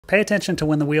pay attention to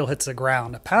when the wheel hits the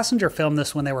ground. A passenger filmed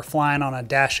this when they were flying on a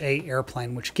Dash 8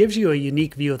 airplane, which gives you a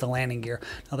unique view of the landing gear.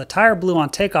 Now the tire blew on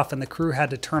takeoff and the crew had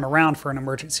to turn around for an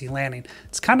emergency landing.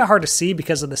 It's kind of hard to see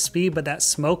because of the speed, but that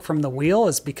smoke from the wheel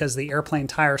is because the airplane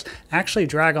tires actually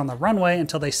drag on the runway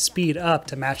until they speed up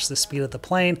to match the speed of the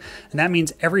plane, and that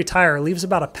means every tire leaves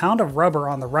about a pound of rubber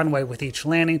on the runway with each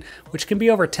landing, which can be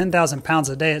over 10,000 pounds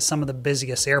a day at some of the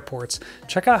busiest airports.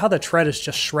 Check out how the tread is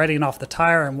just shredding off the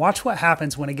tire and watch what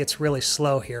happens when it gets really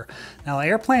slow here. Now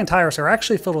airplane tires are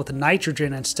actually filled with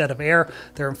nitrogen instead of air.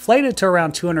 They're inflated to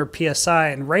around 200 psi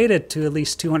and rated to at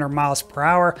least 200 miles per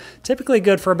hour, typically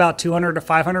good for about 200 to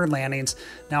 500 landings.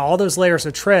 Now all those layers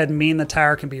of tread mean the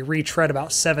tire can be retread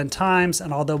about 7 times,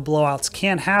 and although blowouts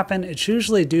can happen, it's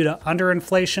usually due to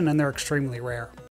underinflation and they're extremely rare.